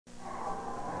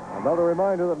Another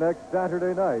reminder that next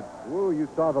Saturday night, ooh, you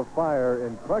saw the fire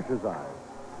in Crush's eyes.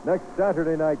 Next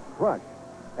Saturday night, Crush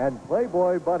and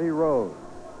Playboy Buddy Rose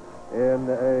in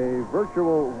a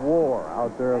virtual war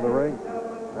out there in the ring.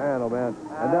 Man, oh man.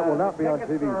 And that will not be on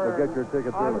TV, so get your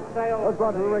tickets early. Let's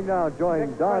go to the ring now and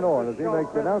join Don Owen as he makes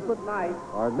the announcement.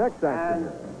 Our next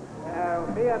action here.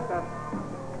 Be at the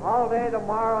all day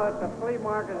tomorrow at the flea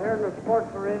market here in the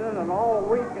sports arena and all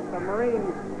week at the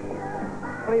Marine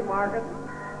flea market.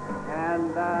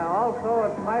 And also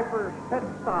at Piper's Pit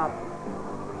Stop.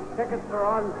 Tickets are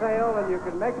on sale, and you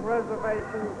can make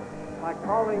reservations by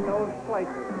calling those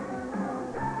places.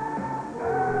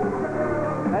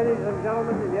 Ladies and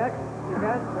gentlemen, the next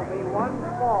event will be one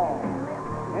fall.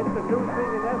 Introducing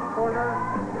in this corner,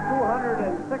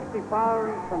 260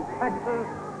 pounds from Texas,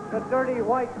 the Dirty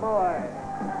White Boy.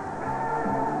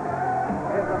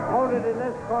 His opponent in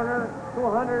this corner,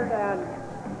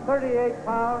 238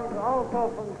 pounds, also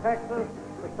from Texas,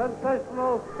 the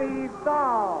sensational Steve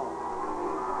Dahl.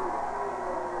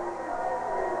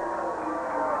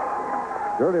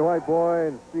 Dirty White Boy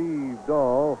and Steve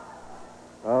Dahl.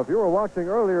 If you were watching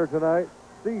earlier tonight,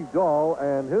 Steve Dahl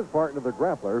and his partner, the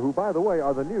Grappler, who, by the way,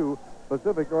 are the new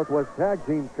Pacific Northwest Tag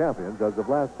Team Champions as of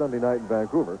last Sunday night in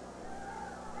Vancouver.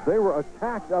 They were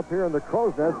attacked up here in the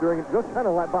Crow's Nest during just kind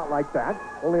of about like that,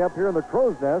 only up here in the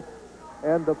Crow's Nest,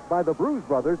 and by the Bruise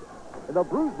Brothers. And the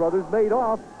Bruise Brothers made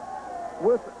off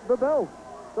with the belt.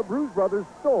 The Bruise Brothers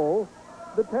stole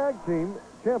the Tag Team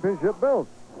Championship belt.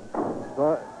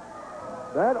 So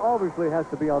that obviously has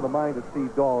to be on the mind of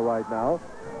Steve Dahl right now,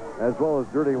 as well as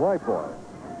Dirty White Boy.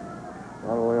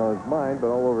 Not only on his mind, but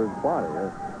all over his body.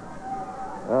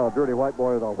 Well, Dirty White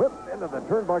Boy with a whip into the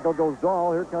turnbuckle goes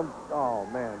Dahl. Here comes, oh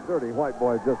man, Dirty White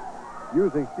Boy just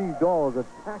using Steve Dahl as a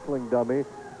tackling dummy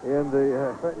in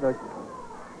the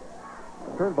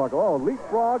turnbuckle. Oh,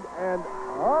 leapfrog, and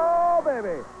oh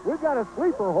baby, we've got a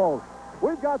sleeper hold.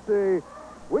 We've got the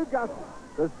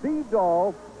Steve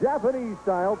Dahl Japanese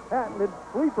style patented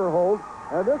sleeper hold,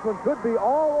 and this one could be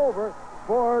all over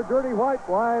for Dirty White.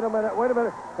 Wait a minute.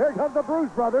 Here comes the Bruise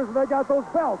Brothers, and they got those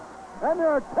belts, and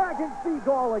they're attacking Steve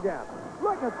Dahl again.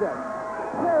 Look at this.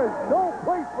 There is no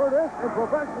place for this in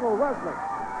professional wrestling.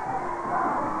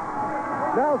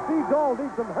 Now Steve Dahl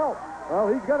needs some help. Well,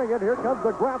 he's going to get, here comes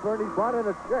the Grappler, and he's brought in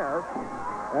a chair,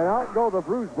 and out go the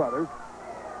Bruise Brothers.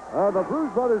 The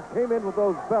Bruise Brothers came in with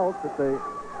those belts that they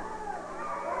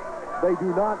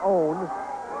do not own,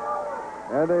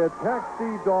 and they attack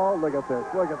Steve Dahl. Look at this.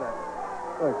 Look at that.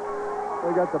 Look,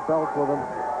 they got the belts with them.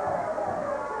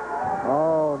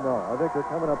 Oh, no. I think they're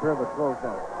coming up here in the close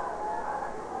now.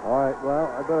 All right, well,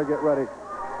 I better get ready.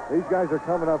 These guys are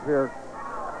coming up here,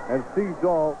 and Steve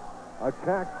Dahl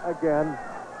attacked again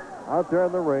out there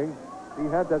in the ring. He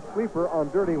had that sleeper on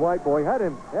Dirty White Boy, had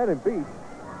him beat,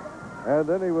 and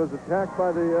then he was attacked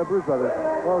by the Bruise Brothers.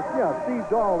 Well, yeah, Steve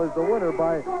Dahl is the winner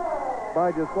by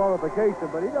disqualification,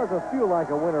 but he doesn't feel like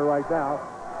a winner right now.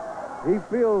 He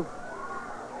feels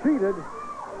cheated,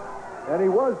 and he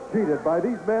was cheated by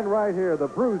these men right here, the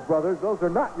Bruise Brothers. Those are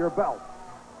not your belts.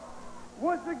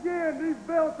 Once again, these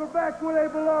belts are back where they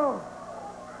belong.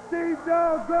 Steve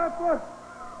Dahl, Grappler,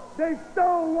 they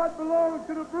stole what belonged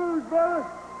to the Bruise Brothers.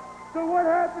 So what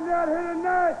happened out here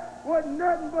tonight wasn't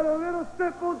nothing but a little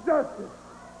simple justice.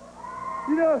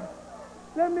 You know,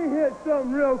 let me hit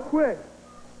something real quick.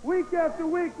 Week after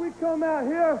week, we come out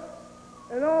here,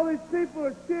 and all these people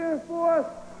are cheering for us,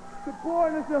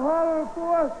 supporting us and hollering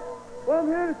for us. Well, I'm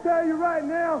here to tell you right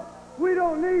now, we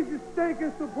don't need your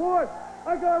stinking support.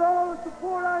 I got all the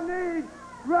support I need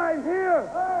right here.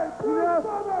 Hey, you know,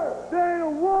 there ain't a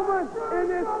woman in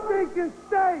this stinking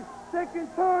state that can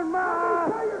turn my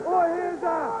eye or his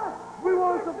eye. We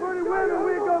want some pretty women,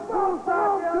 we go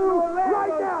poolside down to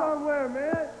Orlando somewhere,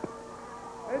 man.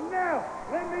 And now,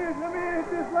 let me hit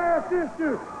this last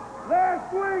issue.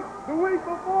 Last week, the week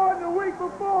before, and the week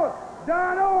before,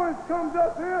 Don Owens comes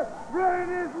up here, running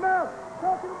his mouth,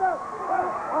 talking about,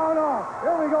 oh no,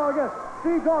 here we go again.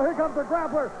 Steve Dahl, here comes the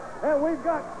Grappler, and we've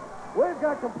got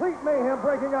complete mayhem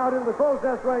breaking out in the Crow's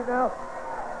Nest right now.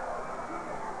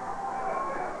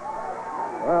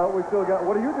 Well, we still got,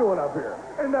 what are you doing up here?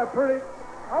 Isn't that pretty?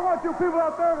 I want you people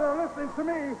out there that are listening to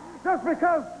me, just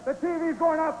because the TV's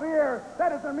going off the air, that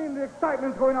doesn't mean the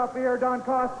excitement's going off the air, Don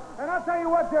Cost. And I'll tell you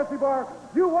what, Jesse Barr,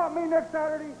 you want me next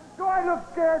Saturday? Do I look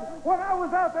scared? When I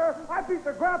was out there, I beat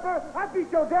the Grappler, I beat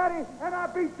your daddy, and I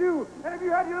beat you. And if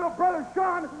you had your little brother,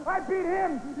 Sean, I beat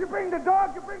him. You bring the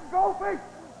dog, you bring Goldfish.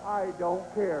 I don't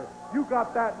care. You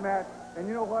got that match. And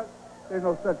you know what? There's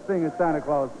no such thing as Santa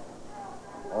Claus.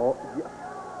 Oh, yeah.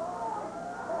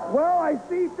 Well, I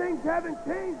see things haven't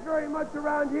changed very much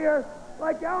around here.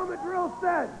 like Al Madrill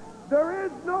said, there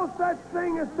is no such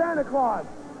thing as Santa Claus.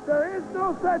 There is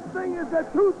no such thing as a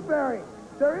tooth fairy.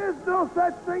 There is no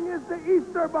such thing as the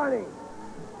Easter Bunny.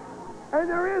 And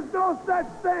there is no such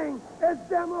thing as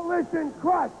Demolition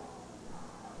Crush.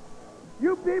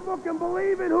 You people can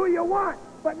believe in who you want,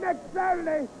 but next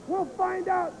Saturday, we'll find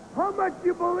out how much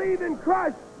you believe in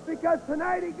Crush, because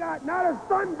tonight he got not a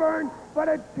sunburn, but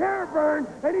a chair burn,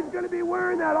 and he's going to be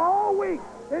wearing that all week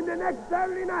into next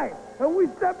Saturday night. And we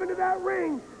step into that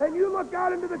ring, and you look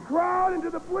out into the crowd, into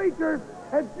the bleachers,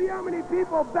 and see how many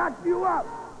people back you up.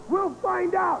 We'll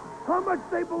find out how much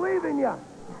they believe in you.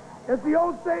 As the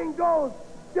old saying goes,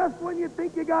 just when you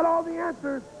think you got all the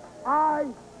answers, I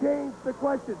change the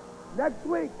question. Next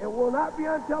week, it will not be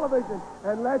on television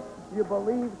unless you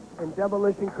believe in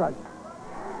Demolition Crush.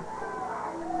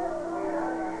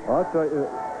 I'll tell you,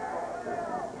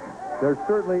 there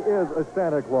certainly is a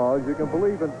Santa Claus. You can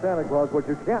believe in Santa Claus. What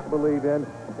you can't believe in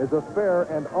is a fair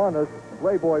and honest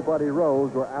Playboy Buddy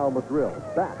Rose or Al Madrill.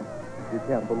 That you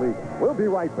can't believe in. We'll be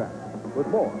right back with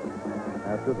more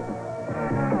after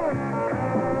this.